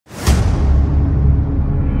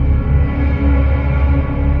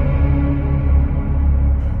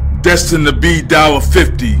destined to be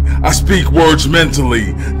 $50. I speak words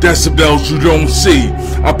mentally, decibels you don't see.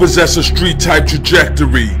 I possess a street type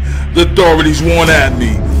trajectory. The authorities want at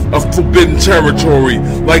me, a forbidden territory,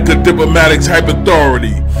 like a diplomatic type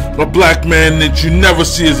authority. A black man that you never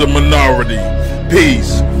see as a minority.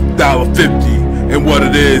 Peace, $50, and what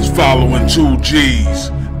it is following 2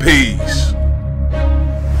 G's. Peace.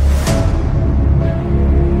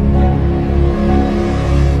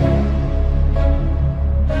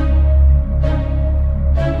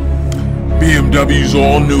 BMW's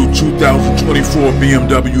all-new 2024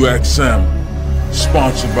 BMW XM,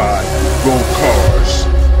 sponsored by Gold Cars.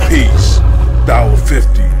 Peace,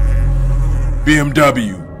 $50.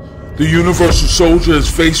 BMW, the universal soldier is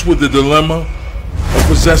faced with the dilemma of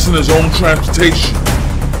possessing his own transportation.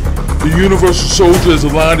 The universal soldier has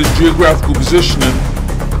aligned his geographical positioning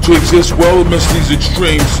to exist well amidst these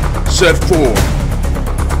extremes set forth.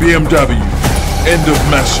 BMW, end of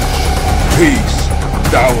message. Peace,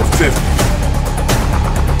 $50.